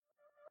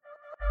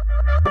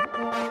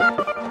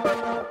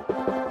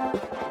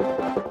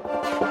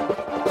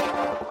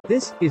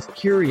This is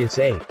Curious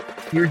Ape,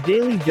 your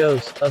daily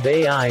dose of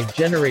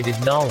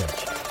AI-generated knowledge.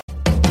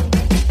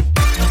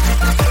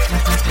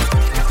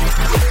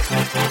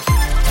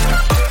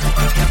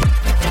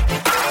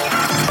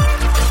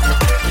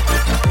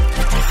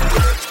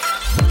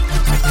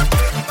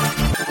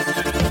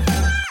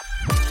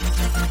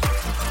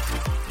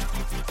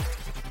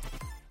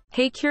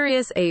 Hey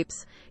Curious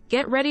Apes,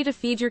 get ready to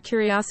feed your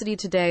curiosity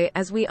today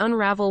as we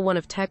unravel one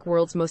of tech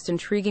world's most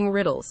intriguing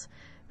riddles.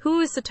 Who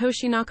is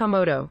Satoshi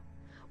Nakamoto?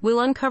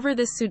 We'll uncover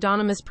this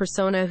pseudonymous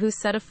persona who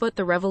set afoot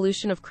the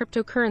revolution of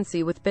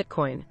cryptocurrency with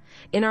Bitcoin.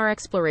 In our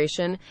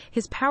exploration,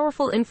 his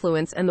powerful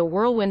influence and the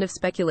whirlwind of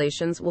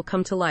speculations will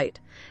come to light.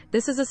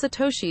 This is a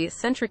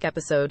Satoshi-centric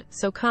episode,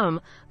 so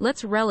come,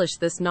 let's relish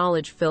this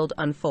knowledge-filled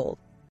unfold.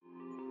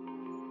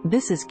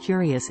 This is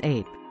Curious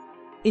Ape.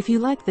 If you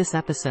like this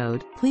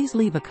episode, please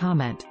leave a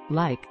comment,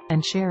 like,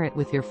 and share it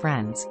with your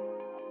friends.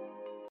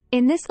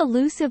 In this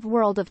elusive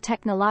world of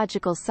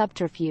technological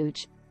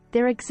subterfuge,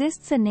 there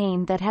exists a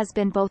name that has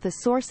been both a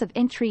source of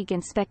intrigue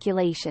and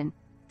speculation: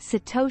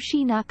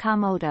 Satoshi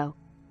Nakamoto.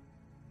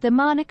 The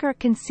moniker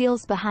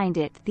conceals behind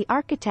it the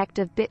architect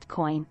of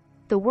Bitcoin,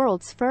 the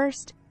world's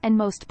first and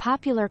most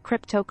popular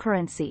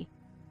cryptocurrency.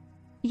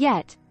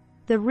 Yet,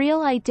 the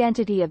real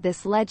identity of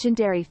this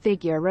legendary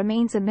figure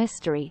remains a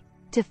mystery,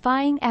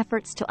 defying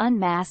efforts to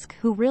unmask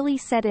who really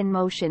set in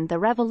motion the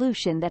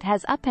revolution that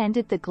has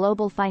upended the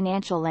global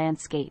financial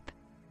landscape.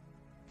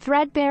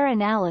 Threadbare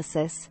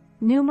analysis,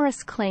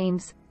 numerous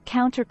claims,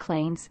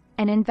 counterclaims,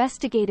 and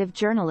investigative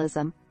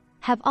journalism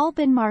have all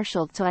been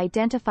marshaled to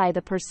identify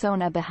the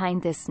persona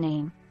behind this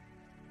name.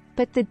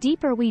 But the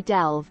deeper we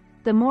delve,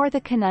 the more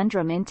the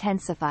conundrum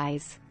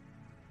intensifies.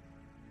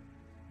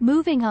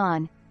 Moving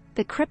on,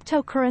 the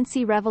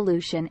cryptocurrency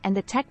revolution and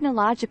the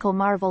technological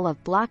marvel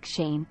of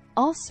blockchain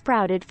all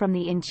sprouted from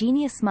the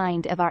ingenious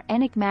mind of our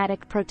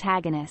enigmatic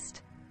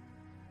protagonist.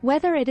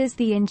 Whether it is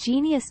the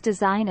ingenious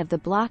design of the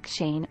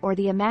blockchain or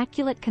the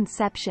immaculate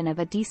conception of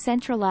a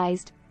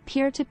decentralized,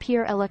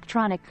 peer-to-peer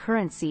electronic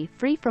currency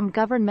free from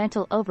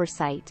governmental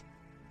oversight,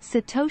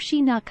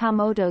 Satoshi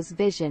Nakamoto's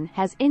vision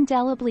has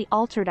indelibly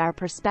altered our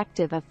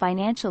perspective of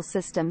financial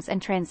systems and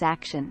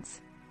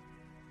transactions.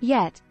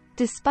 Yet,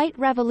 despite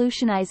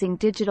revolutionizing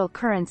digital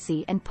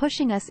currency and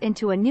pushing us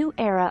into a new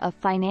era of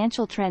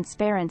financial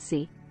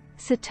transparency,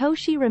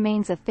 Satoshi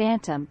remains a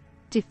phantom,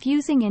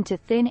 diffusing into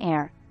thin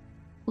air,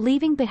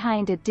 leaving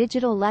behind a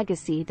digital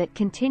legacy that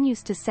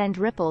continues to send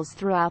ripples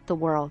throughout the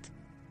world.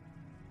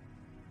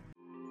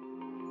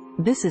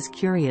 This is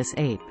Curious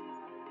Ape.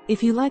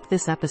 If you like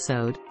this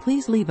episode,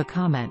 please leave a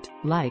comment,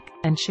 like,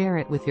 and share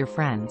it with your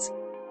friends.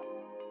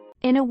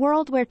 In a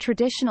world where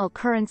traditional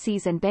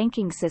currencies and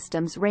banking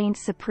systems reigned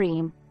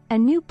supreme, a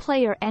new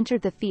player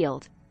entered the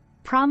field,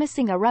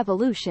 promising a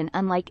revolution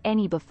unlike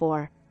any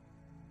before.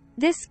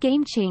 This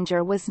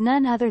game-changer was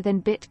none other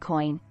than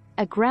Bitcoin,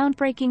 a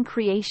groundbreaking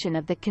creation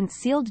of the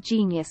concealed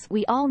genius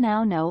we all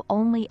now know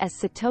only as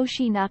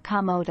Satoshi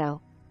Nakamoto.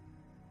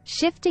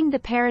 Shifting the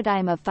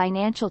paradigm of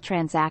financial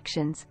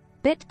transactions,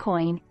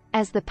 Bitcoin,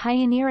 as the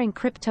pioneering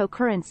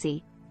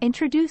cryptocurrency,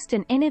 introduced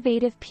an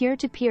innovative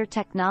peer-to-peer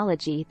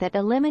technology that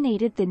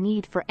eliminated the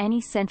need for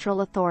any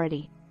central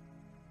authority.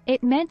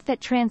 It meant that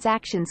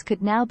transactions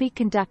could now be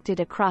conducted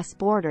across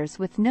borders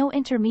with no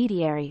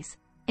intermediaries,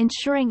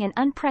 ensuring an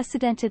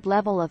unprecedented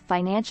level of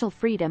financial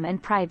freedom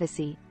and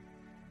privacy.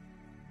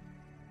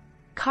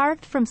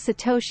 Carved from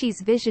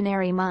Satoshi's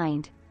visionary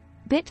mind,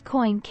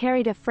 Bitcoin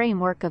carried a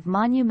framework of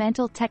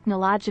monumental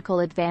technological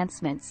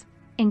advancements,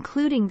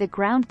 including the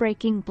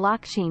groundbreaking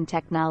blockchain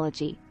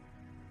technology.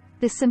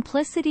 The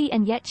simplicity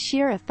and yet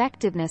sheer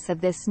effectiveness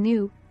of this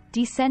new,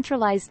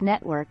 decentralized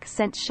network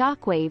sent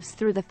shockwaves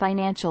through the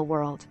financial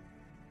world.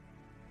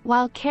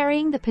 While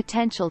carrying the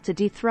potential to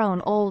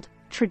dethrone old,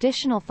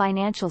 traditional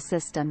financial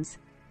systems,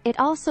 it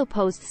also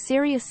posed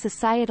serious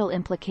societal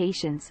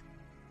implications,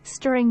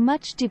 stirring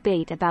much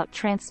debate about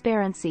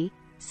transparency,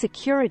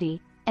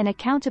 security, and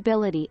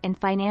accountability in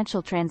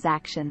financial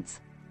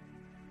transactions.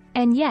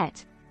 And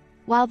yet,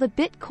 while the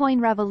Bitcoin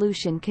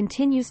revolution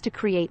continues to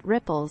create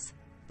ripples,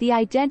 the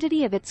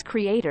identity of its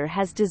creator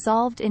has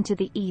dissolved into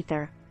the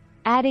ether,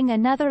 adding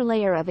another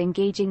layer of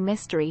engaging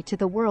mystery to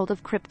the world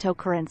of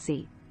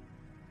cryptocurrency.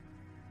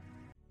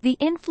 The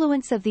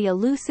influence of the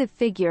elusive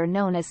figure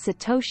known as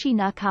Satoshi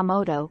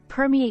Nakamoto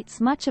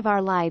permeates much of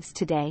our lives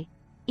today,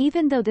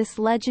 even though this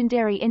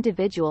legendary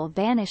individual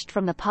vanished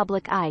from the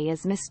public eye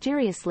as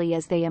mysteriously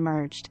as they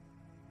emerged.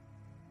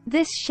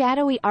 This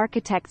shadowy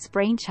architect's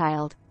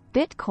brainchild,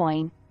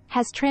 Bitcoin,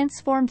 has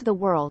transformed the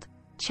world,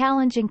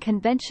 challenging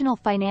conventional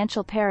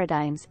financial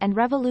paradigms and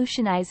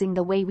revolutionizing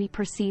the way we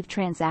perceive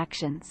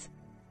transactions.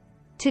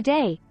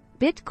 Today,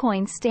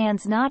 Bitcoin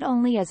stands not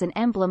only as an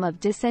emblem of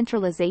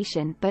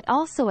decentralization but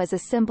also as a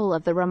symbol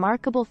of the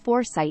remarkable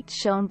foresight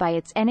shown by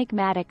its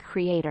enigmatic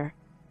creator.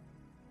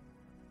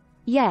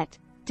 Yet,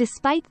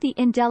 despite the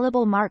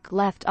indelible mark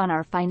left on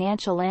our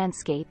financial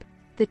landscape,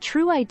 the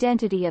true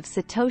identity of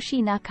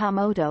Satoshi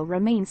Nakamoto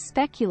remains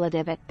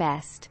speculative at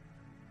best.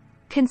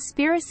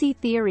 Conspiracy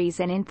theories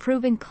and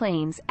unproven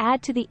claims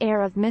add to the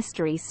air of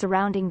mystery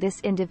surrounding this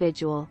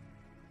individual.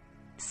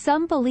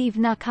 Some believe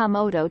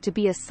Nakamoto to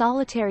be a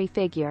solitary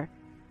figure,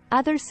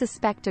 others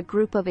suspect a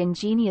group of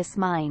ingenious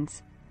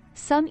minds,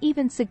 some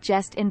even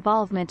suggest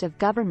involvement of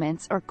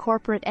governments or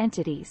corporate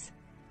entities.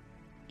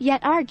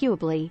 Yet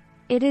arguably,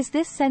 it is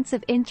this sense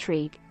of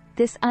intrigue,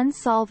 this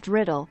unsolved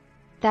riddle,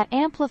 that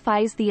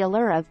amplifies the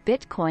allure of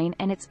Bitcoin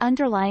and its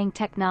underlying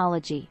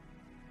technology.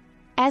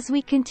 As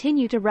we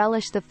continue to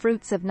relish the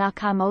fruits of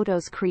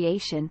Nakamoto's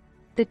creation,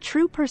 the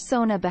true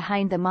persona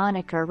behind the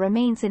moniker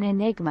remains an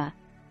enigma,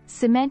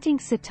 cementing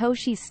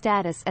Satoshi's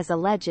status as a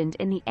legend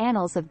in the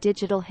annals of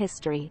digital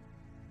history.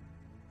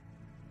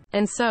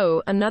 And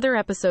so, another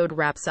episode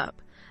wraps up.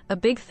 A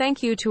big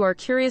thank you to our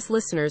curious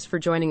listeners for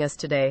joining us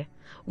today.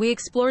 We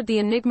explored the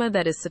enigma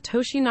that is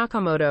Satoshi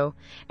Nakamoto,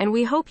 and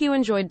we hope you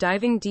enjoyed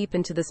diving deep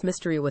into this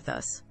mystery with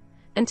us.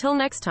 Until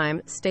next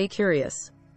time, stay curious.